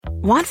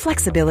Want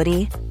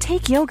flexibility?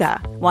 Take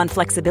yoga. Want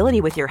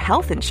flexibility with your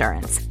health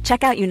insurance?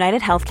 Check out United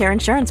Healthcare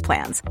Insurance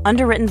Plans.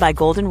 Underwritten by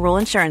Golden Rule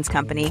Insurance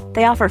Company,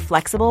 they offer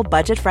flexible,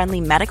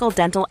 budget-friendly medical,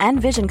 dental, and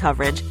vision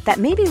coverage that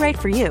may be right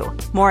for you.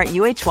 More at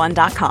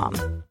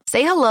uh1.com.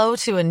 Say hello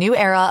to a new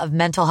era of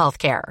mental health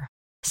care.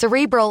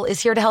 Cerebral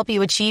is here to help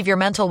you achieve your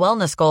mental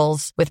wellness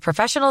goals with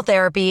professional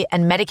therapy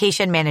and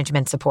medication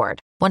management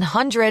support.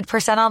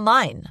 100%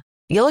 online.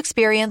 You'll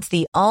experience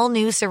the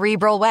all-new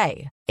Cerebral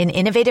Way, an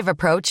innovative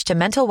approach to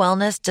mental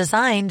wellness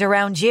designed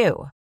around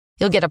you.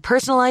 You'll get a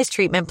personalized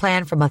treatment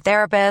plan from a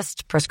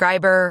therapist,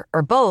 prescriber,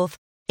 or both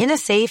in a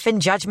safe and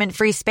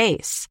judgment-free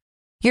space.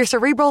 Your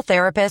Cerebral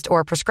therapist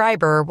or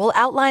prescriber will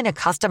outline a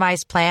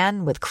customized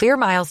plan with clear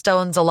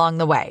milestones along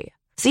the way,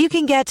 so you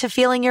can get to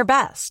feeling your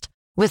best.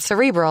 With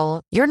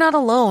Cerebral, you're not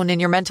alone in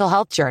your mental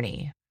health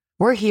journey.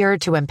 We're here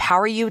to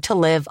empower you to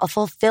live a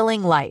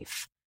fulfilling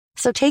life.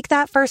 So take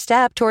that first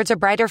step towards a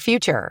brighter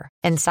future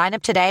and sign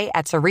up today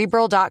at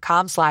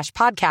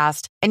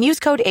Cerebral.com/podcast and use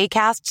code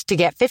ACAST to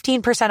get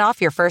 15%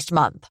 off your first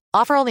month.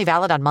 Offer only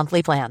valid on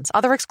monthly plans.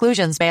 Other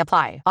exclusions may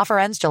apply. Offer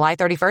ends July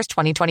 31st,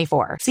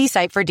 2024. See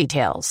site for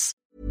details.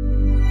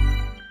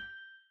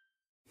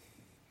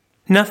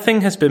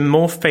 Nothing has been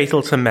more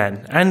fatal to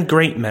men, and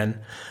great men,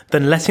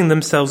 than letting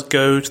themselves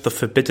go to the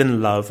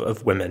forbidden love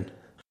of women.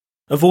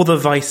 Of all the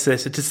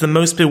vices, it is the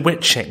most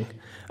bewitching,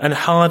 and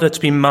harder to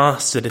be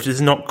mastered if it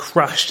is not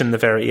crushed in the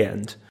very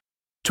end.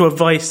 To a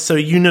vice so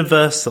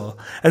universal,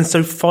 and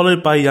so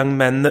followed by young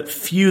men that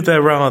few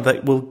there are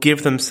that will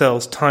give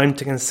themselves time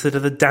to consider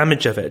the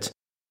damage of it,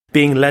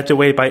 being led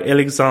away by ill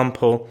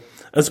example,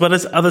 as well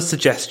as other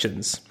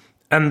suggestions,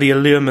 and the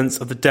allurements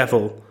of the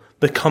devil,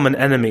 the common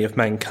enemy of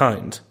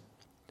mankind.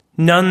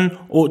 None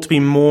ought to be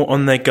more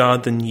on their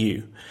guard than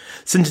you,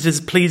 since it has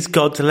pleased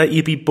God to let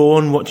you be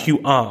born what you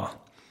are.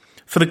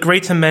 For the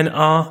greater men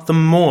are, the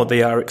more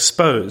they are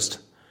exposed.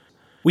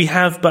 We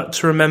have but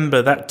to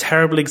remember that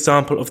terrible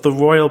example of the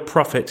royal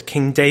prophet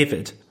King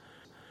David,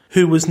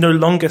 who was no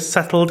longer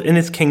settled in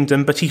his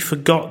kingdom, but he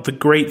forgot the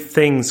great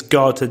things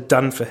God had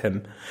done for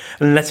him,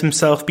 and let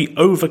himself be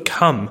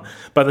overcome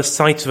by the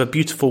sight of a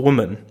beautiful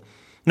woman,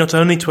 not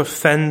only to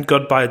offend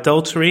God by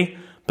adultery,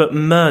 but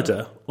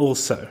murder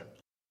also.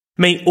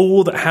 May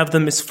all that have the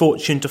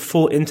misfortune to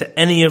fall into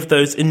any of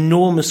those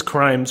enormous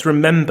crimes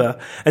remember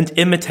and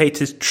imitate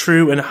his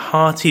true and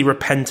hearty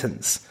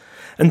repentance,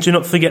 and do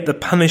not forget the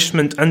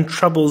punishment and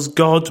troubles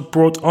God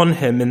brought on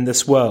him in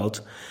this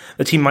world,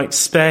 that he might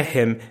spare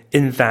him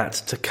in that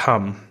to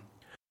come.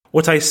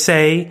 What I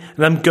say,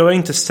 and am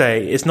going to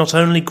say, is not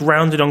only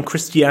grounded on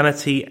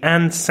Christianity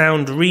and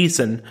sound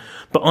reason,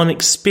 but on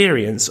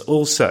experience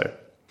also.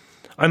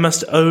 I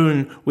must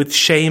own with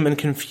shame and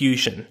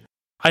confusion,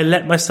 I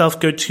let myself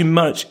go too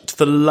much to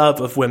the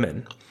love of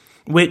women,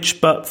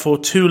 which but for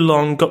too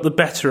long got the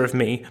better of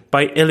me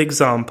by ill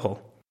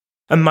example,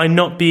 and my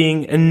not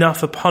being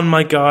enough upon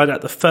my guard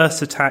at the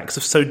first attacks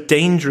of so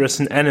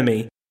dangerous an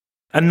enemy,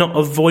 and not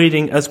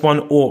avoiding as one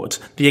ought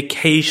the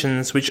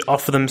occasions which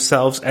offer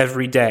themselves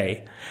every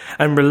day,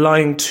 and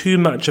relying too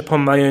much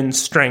upon my own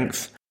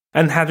strength,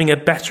 and having a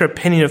better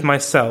opinion of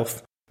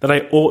myself than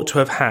I ought to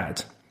have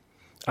had.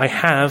 I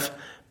have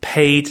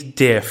paid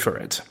dear for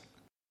it.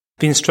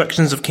 The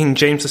instructions of King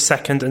James II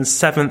and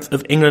 7th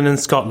of England and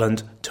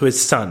Scotland to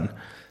his son,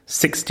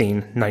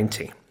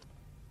 1690.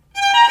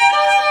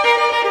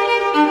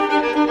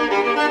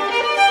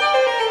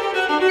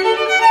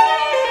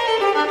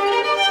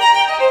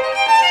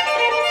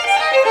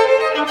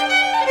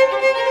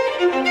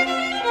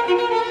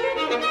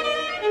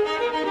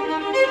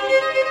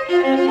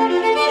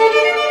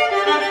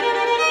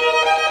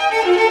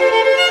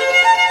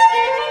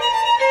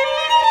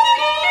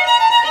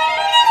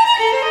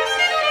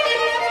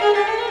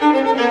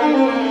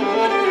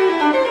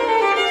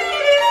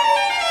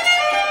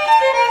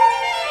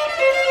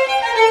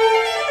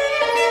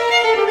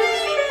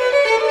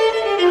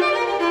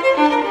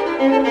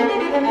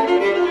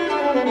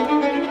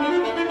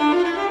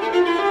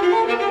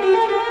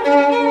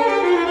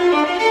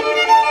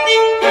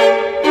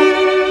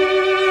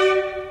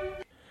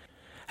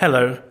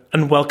 Hello,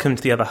 and welcome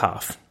to The Other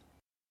Half.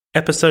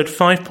 Episode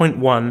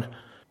 5.1,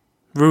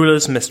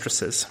 Rulers'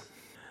 Mistresses.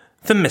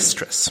 The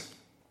Mistress.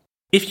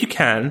 If you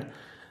can,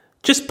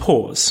 just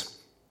pause.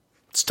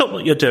 Stop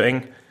what you're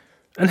doing,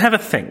 and have a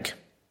think.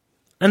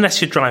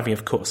 Unless you're driving,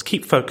 of course.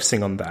 Keep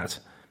focusing on that.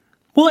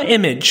 What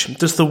image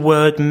does the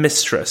word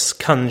mistress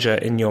conjure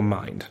in your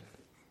mind?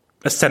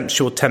 A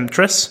sensual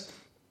temptress?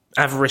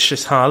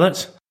 Avaricious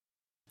harlot?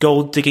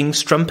 Gold-digging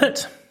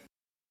strumpet?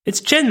 It's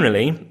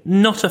generally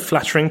not a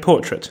flattering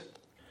portrait.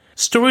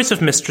 Stories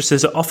of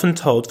mistresses are often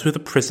told through the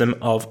prism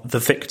of the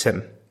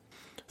victim,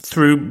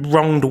 through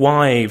wronged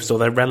wives or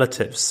their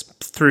relatives,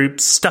 through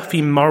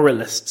stuffy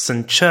moralists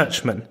and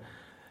churchmen.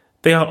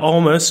 They are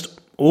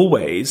almost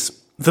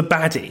always the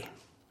baddie,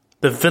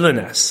 the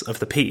villainess of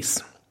the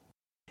piece.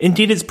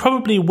 Indeed, it's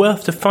probably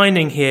worth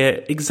defining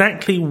here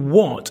exactly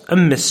what a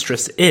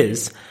mistress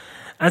is,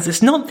 as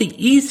it's not the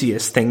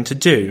easiest thing to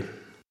do.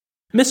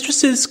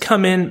 Mistresses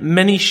come in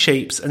many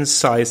shapes and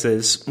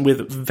sizes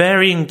with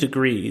varying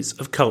degrees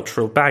of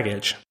cultural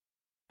baggage.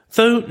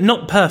 Though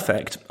not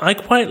perfect, I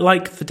quite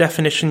like the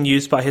definition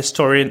used by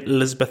historian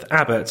Elizabeth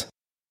Abbott,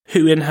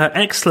 who in her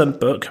excellent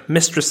book,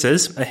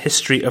 Mistresses, A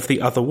History of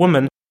the Other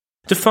Woman,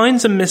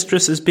 defines a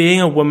mistress as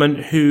being a woman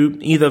who,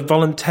 either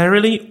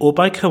voluntarily or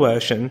by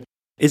coercion,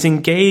 is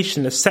engaged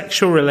in a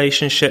sexual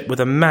relationship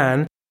with a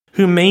man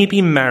who may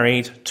be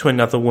married to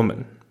another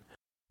woman.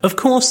 Of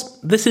course,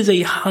 this is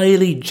a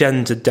highly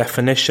gendered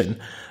definition,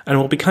 and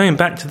we'll be coming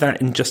back to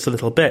that in just a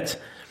little bit,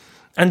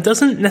 and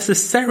doesn't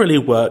necessarily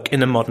work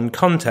in a modern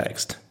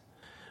context.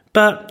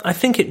 But I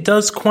think it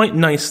does quite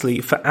nicely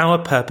for our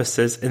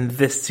purposes in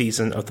this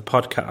season of the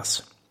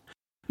podcast.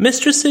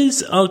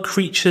 Mistresses are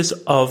creatures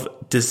of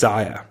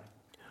desire.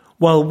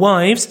 While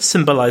wives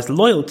symbolise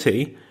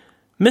loyalty,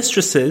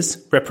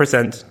 mistresses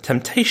represent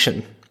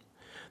temptation.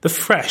 The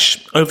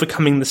fresh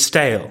overcoming the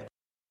stale.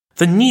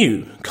 The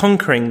new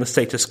conquering the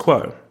status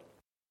quo.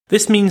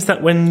 This means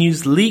that when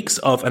news leaks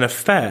of an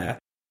affair,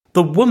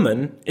 the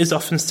woman is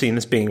often seen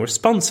as being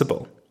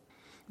responsible.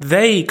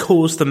 They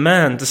caused the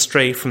man to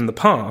stray from the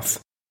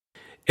path.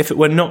 If it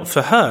were not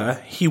for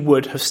her, he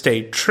would have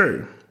stayed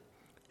true.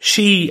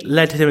 She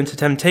led him into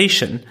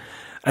temptation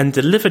and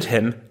delivered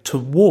him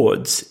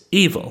towards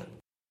evil.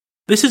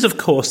 This is, of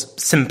course,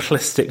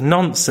 simplistic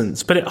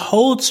nonsense, but it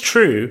holds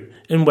true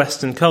in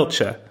Western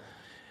culture.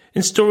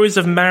 In stories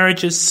of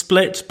marriages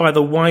split by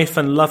the wife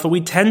and lover,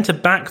 we tend to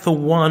back the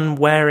one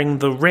wearing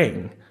the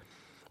ring.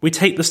 We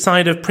take the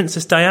side of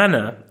Princess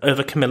Diana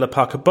over Camilla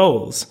Parker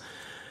Bowles,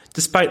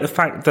 despite the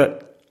fact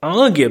that,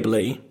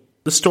 arguably,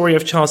 the story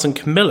of Charles and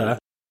Camilla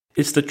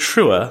is the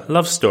truer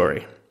love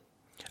story.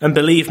 And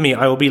believe me,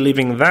 I will be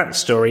leaving that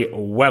story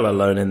well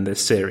alone in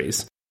this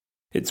series.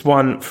 It's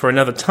one for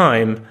another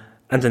time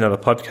and another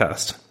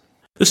podcast.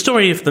 The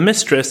story of the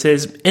mistress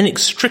is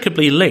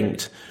inextricably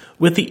linked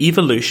with the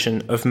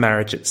evolution of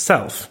marriage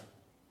itself.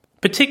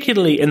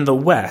 Particularly in the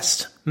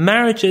West,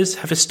 marriages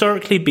have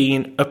historically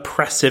been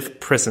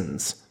oppressive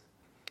prisons.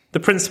 The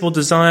principal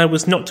desire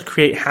was not to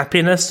create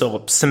happiness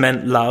or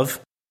cement love.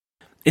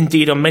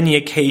 Indeed, on many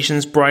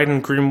occasions, bride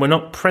and groom were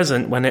not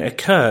present when it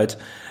occurred,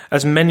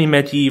 as many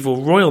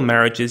medieval royal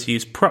marriages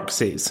used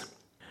proxies.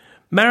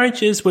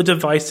 Marriages were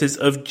devices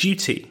of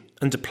duty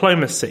and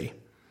diplomacy,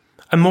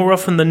 and more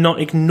often than not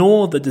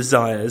ignored the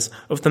desires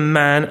of the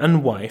man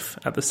and wife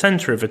at the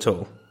centre of it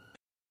all.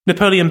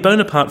 Napoleon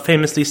Bonaparte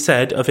famously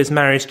said of his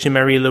marriage to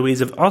Marie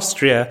Louise of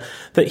Austria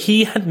that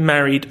he had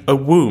married a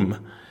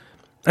womb,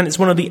 and it's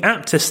one of the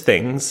aptest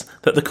things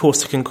that the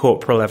Corsican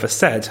corporal ever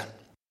said.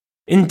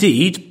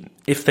 Indeed,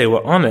 if they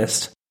were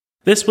honest,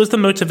 this was the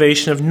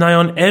motivation of nigh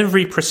on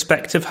every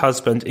prospective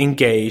husband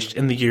engaged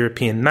in the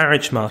European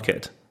marriage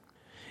market.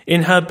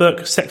 In her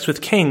book Sex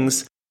with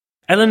Kings,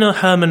 Eleanor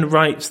Herman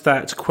writes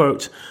that,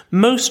 quote,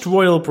 most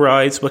royal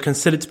brides were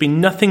considered to be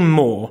nothing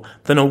more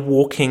than a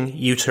walking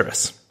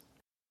uterus.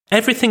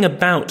 Everything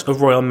about a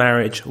royal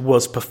marriage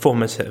was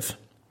performative.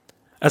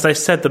 As I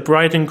said, the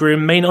bride and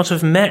groom may not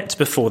have met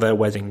before their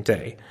wedding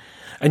day,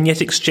 and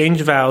yet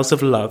exchanged vows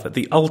of love at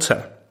the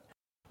altar.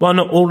 While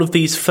not all of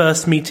these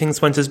first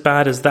meetings went as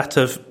bad as that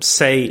of,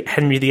 say,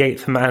 Henry VIII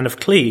and Anne of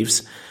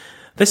Cleves,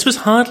 this was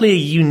hardly a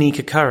unique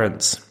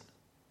occurrence.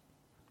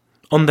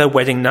 On their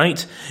wedding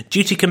night,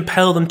 duty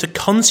compelled them to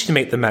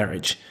consummate the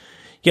marriage,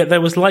 yet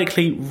there was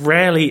likely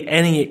rarely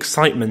any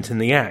excitement in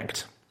the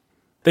act.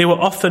 They were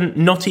often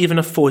not even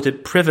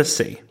afforded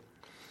privacy.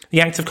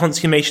 The act of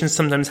consummation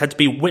sometimes had to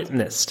be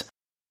witnessed,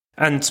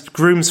 and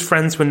groom's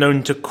friends were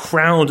known to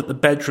crowd at the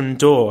bedroom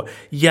door,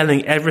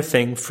 yelling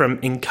everything from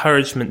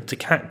encouragement to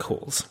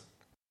catcalls.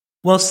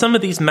 While some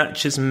of these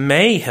matches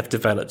may have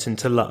developed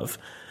into love,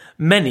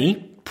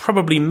 many,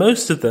 probably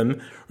most of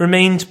them,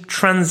 remained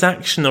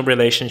transactional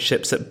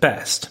relationships at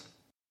best.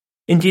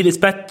 Indeed, it's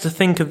better to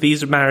think of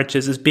these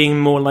marriages as being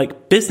more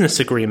like business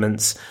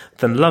agreements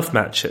than love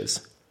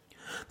matches.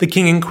 The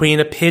king and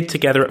queen appeared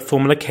together at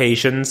formal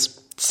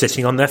occasions,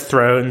 sitting on their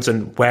thrones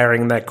and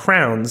wearing their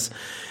crowns,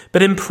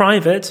 but in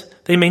private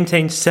they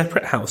maintained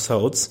separate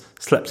households,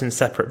 slept in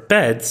separate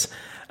beds,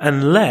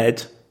 and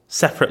led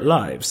separate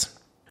lives.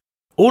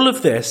 All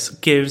of this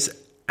gives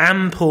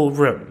ample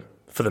room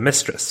for the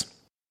mistress.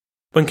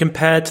 When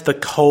compared to the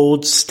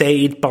cold,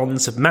 staid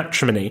bonds of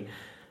matrimony,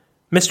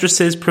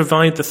 mistresses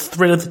provide the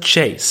thrill of the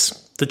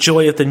chase, the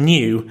joy of the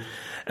new,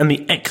 and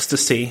the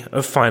ecstasy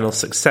of final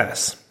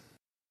success.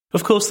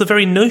 Of course, the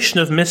very notion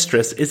of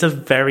mistress is a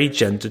very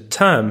gendered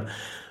term.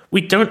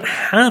 We don't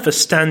have a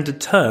standard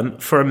term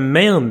for a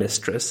male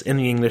mistress in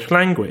the English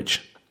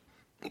language.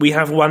 We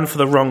have one for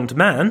the wronged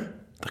man,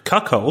 the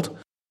cuckold,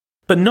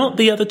 but not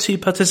the other two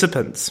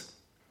participants.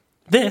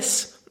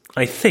 This,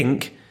 I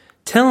think,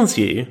 tells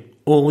you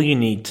all you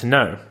need to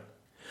know.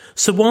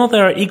 So while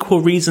there are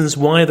equal reasons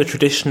why the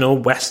traditional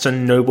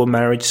Western noble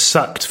marriage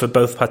sucked for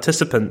both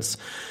participants,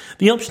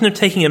 the option of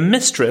taking a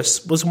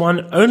mistress was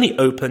one only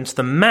open to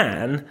the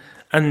man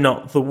and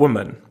not the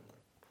woman.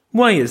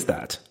 Why is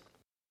that?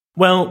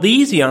 Well, the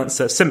easy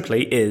answer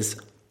simply is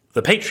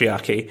the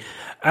patriarchy,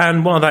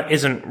 and while that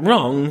isn't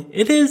wrong,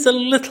 it is a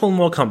little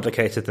more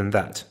complicated than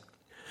that.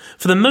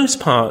 For the most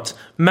part,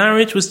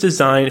 marriage was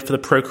designed for the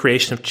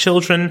procreation of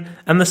children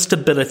and the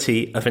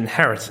stability of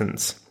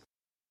inheritance.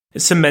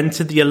 It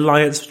cemented the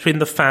alliance between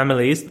the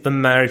families that the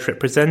marriage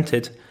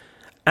represented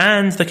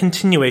and the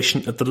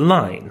continuation of the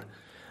line,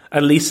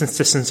 at least in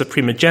systems of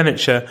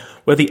primogeniture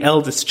where the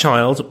eldest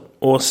child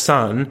or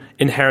son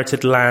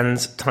inherited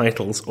lands,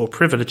 titles, or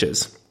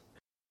privileges.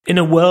 In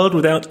a world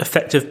without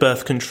effective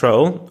birth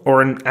control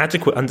or an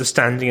adequate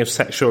understanding of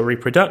sexual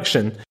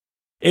reproduction,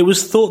 it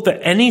was thought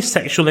that any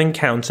sexual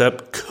encounter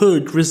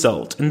could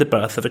result in the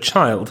birth of a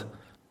child.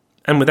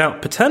 And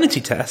without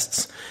paternity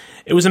tests,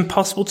 it was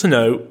impossible to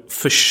know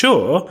for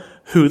sure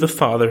who the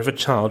father of a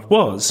child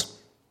was,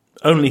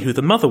 only who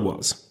the mother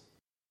was.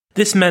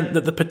 This meant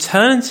that the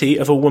paternity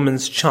of a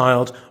woman's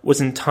child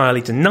was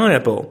entirely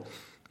deniable,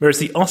 whereas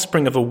the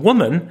offspring of a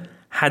woman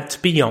had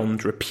to be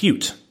beyond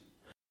repute.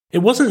 It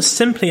wasn't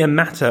simply a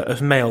matter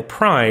of male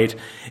pride,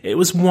 it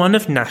was one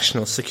of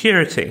national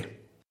security.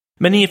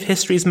 Many of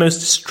history's most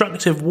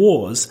destructive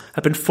wars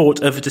have been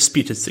fought over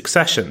disputed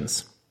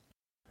successions.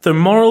 The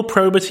moral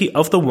probity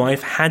of the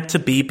wife had to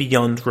be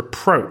beyond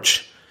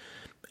reproach.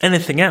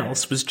 Anything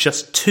else was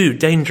just too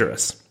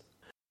dangerous.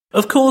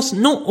 Of course,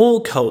 not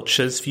all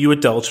cultures view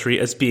adultery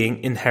as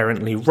being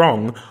inherently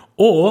wrong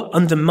or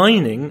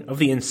undermining of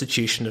the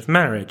institution of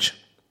marriage.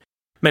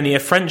 Many a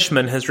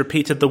Frenchman has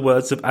repeated the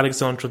words of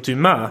Alexandre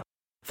Dumas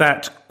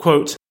that,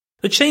 quote,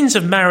 "The chains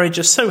of marriage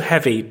are so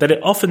heavy that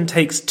it often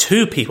takes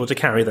 2 people to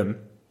carry them,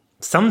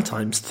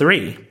 sometimes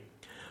 3.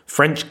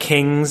 French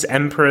kings,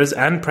 emperors,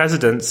 and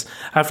presidents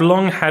have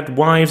long had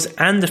wives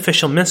and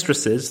official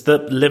mistresses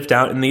that lived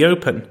out in the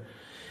open.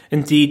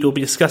 Indeed, we'll be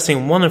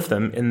discussing one of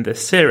them in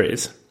this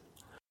series."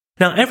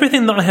 Now,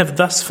 everything that I have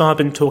thus far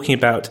been talking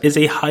about is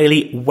a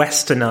highly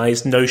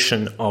westernized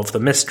notion of the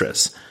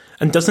mistress,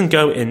 and doesn't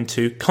go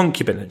into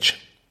concubinage.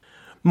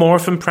 More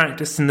often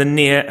practiced in the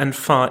Near and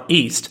Far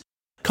East,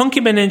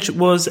 concubinage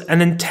was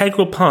an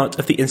integral part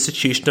of the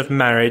institution of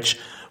marriage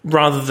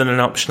rather than an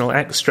optional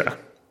extra.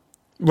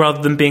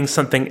 Rather than being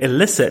something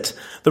illicit,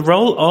 the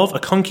role of a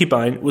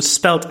concubine was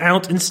spelt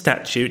out in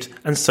statute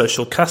and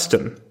social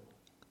custom.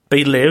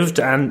 They lived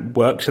and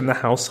worked in the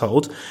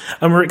household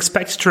and were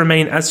expected to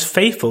remain as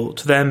faithful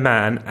to their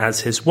man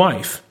as his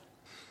wife.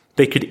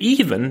 They could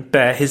even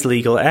bear his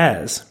legal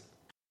heirs.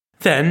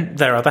 Then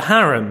there are the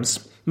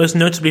harems, most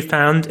notably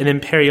found in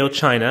Imperial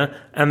China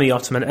and the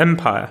Ottoman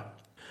Empire.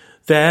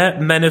 There,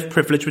 men of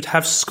privilege would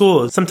have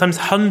scores, sometimes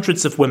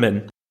hundreds of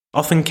women,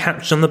 often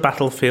captured on the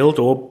battlefield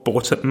or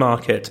bought at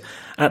market,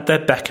 at their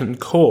beck and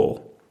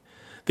call.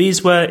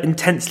 These were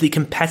intensely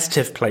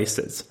competitive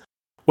places,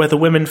 where the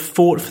women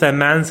fought for their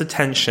man's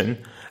attention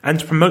and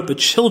to promote the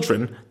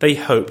children they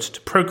hoped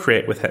to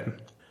procreate with him.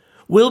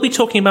 We'll be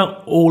talking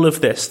about all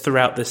of this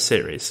throughout this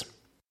series.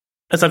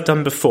 As I've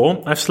done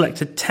before, I've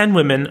selected 10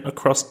 women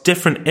across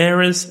different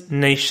eras,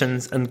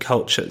 nations, and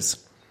cultures.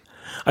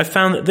 I've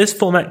found that this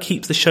format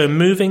keeps the show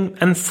moving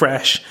and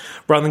fresh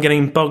rather than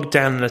getting bogged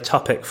down in a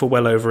topic for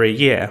well over a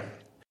year.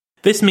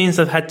 This means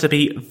I've had to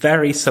be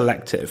very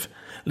selective,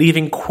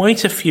 leaving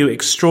quite a few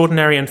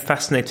extraordinary and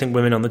fascinating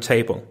women on the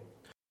table.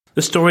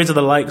 The stories of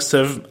the likes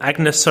of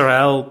Agnes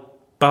Sorel,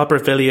 Barbara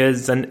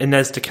Villiers, and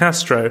Inés de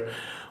Castro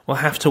will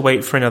have to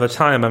wait for another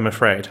time, I'm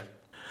afraid.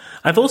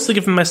 I've also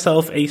given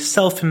myself a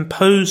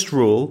self-imposed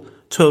rule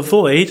to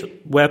avoid,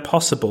 where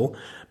possible,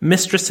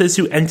 mistresses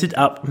who ended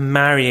up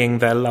marrying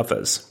their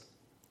lovers.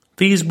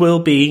 These will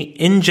be,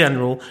 in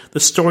general, the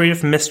story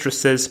of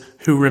mistresses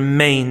who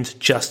remained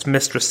just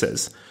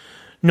mistresses,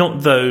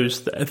 not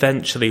those that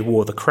eventually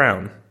wore the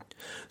crown.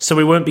 So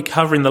we won't be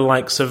covering the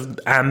likes of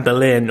Anne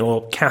Boleyn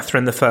or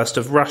Catherine I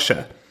of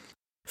Russia.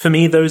 For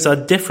me, those are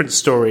different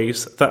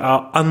stories that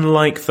are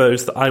unlike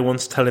those that I want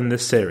to tell in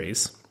this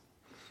series.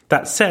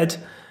 That said,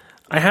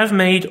 I have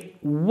made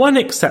one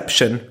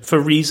exception for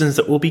reasons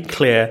that will be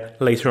clear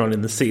later on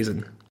in the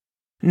season.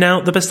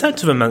 Now, the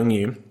perceptive among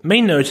you may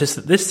notice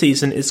that this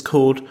season is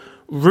called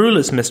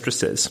Rulers'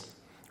 Mistresses,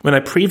 when I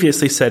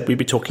previously said we'd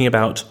be talking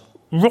about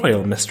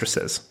Royal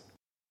Mistresses.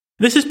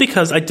 This is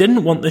because I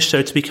didn't want the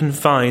show to be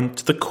confined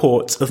to the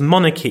courts of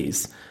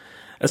monarchies,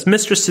 as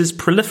mistresses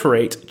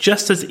proliferate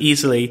just as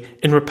easily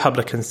in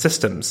republican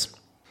systems.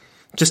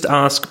 Just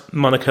ask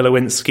Monica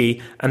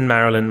Lewinsky and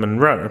Marilyn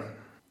Monroe.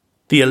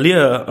 The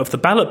allure of the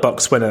ballot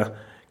box winner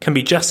can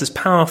be just as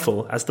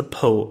powerful as the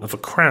pull of a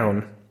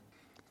crown.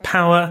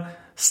 Power,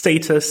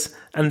 status,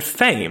 and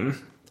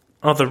fame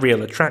are the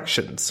real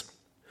attractions.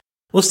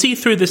 We'll see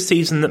through this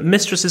season that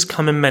mistresses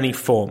come in many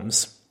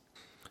forms.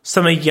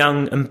 Some are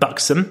young and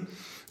buxom,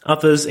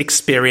 others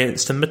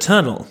experienced and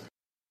maternal.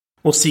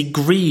 We'll see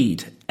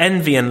greed,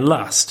 envy and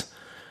lust,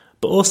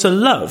 but also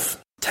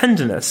love,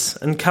 tenderness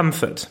and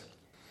comfort.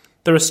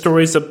 There are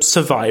stories of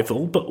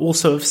survival, but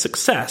also of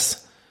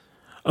success,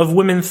 of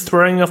women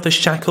throwing off the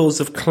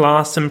shackles of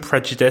class and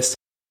prejudice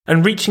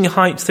and reaching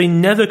heights they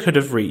never could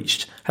have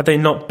reached had they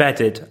not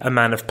bedded a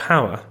man of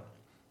power.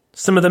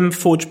 Some of them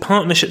forge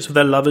partnerships with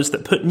their lovers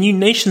that put new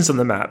nations on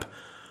the map,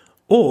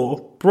 or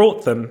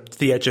brought them to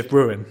the edge of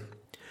ruin.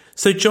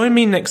 So join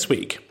me next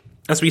week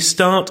as we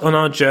start on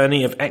our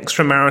journey of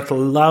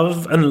extramarital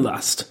love and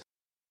lust,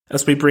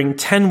 as we bring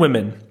 10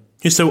 women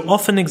who so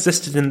often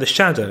existed in the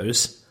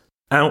shadows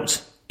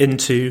out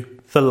into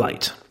the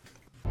light.